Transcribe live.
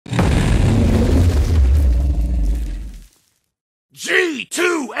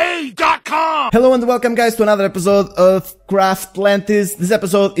Ep.29.com. Hello and welcome guys to another episode of Craftlantis. This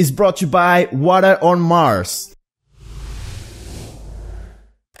episode is brought to you by Water on Mars.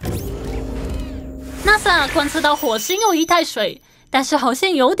 NASA 观测到火星有液态水，但是好像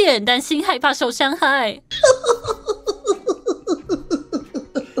有点担心，害怕受伤害。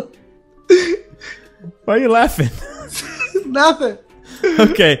Why are you laughing? Nothing.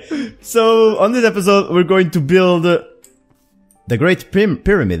 Okay, so on this episode we're going to build the Great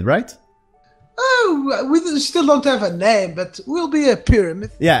Pyramid, right? Oh, we still don't have a name, but we'll be a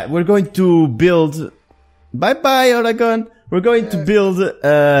pyramid. Yeah, we're going to build... Bye-bye, Oregon. We're going to build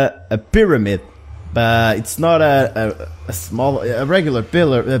a pyramid. But it's not a regular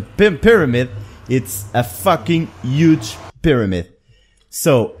pyramid. It's a fucking huge pyramid.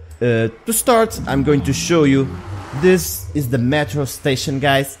 So, to start, I'm going to show you. This is the metro station,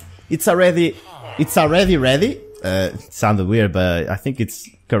 guys. It's already ready. It sounded weird, but I think it's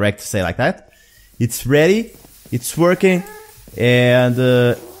correct to say like that. It's ready. It's working, and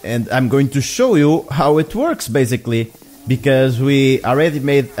I'm going to show you how it works, basically. Because we already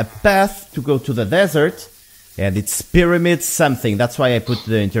made a path to go to the desert, and it's pyramid something. That's why I put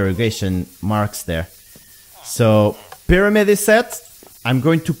the interrogation marks there. So, pyramid is set. I'm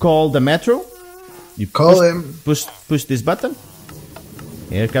going to call the metro. You push this button.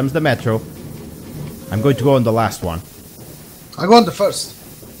 Here comes the metro. I'm going to go on the last one. I go on the first.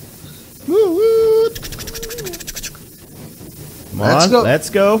 Woo woo! Come on, let's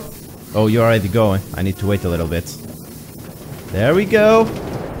go. Oh, you're already going. I need to wait a little bit. There we go.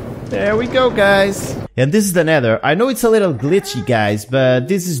 There we go, guys. And this is the nether. I know it's a little glitchy, guys, but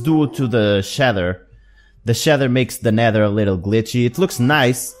this is due to the shader. The shader makes the nether a little glitchy. It looks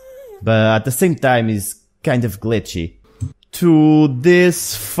nice, but at the same time is kind of glitchy. To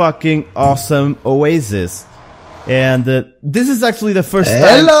this fucking awesome oasis. And this is actually the first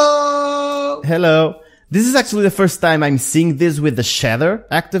time... Hello! This is actually the first time I'm seeing this with the shader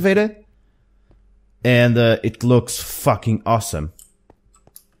activated. And it looks fucking awesome.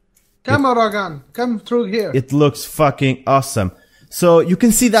 Come, Oregon. Come through here. It looks fucking awesome. So you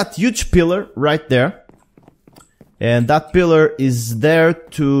can see that huge pillar right there. And that pillar is there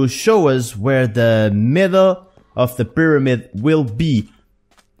to show us where the middle of the pyramid will be.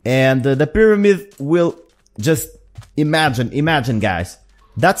 And the pyramid will just imagine guys.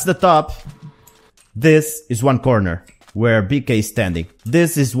 That's the top. This is one corner where BK is standing.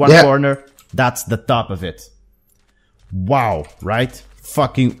 This is one corner. That's the top of it. Wow, right?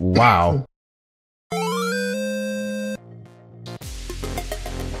 Fucking wow.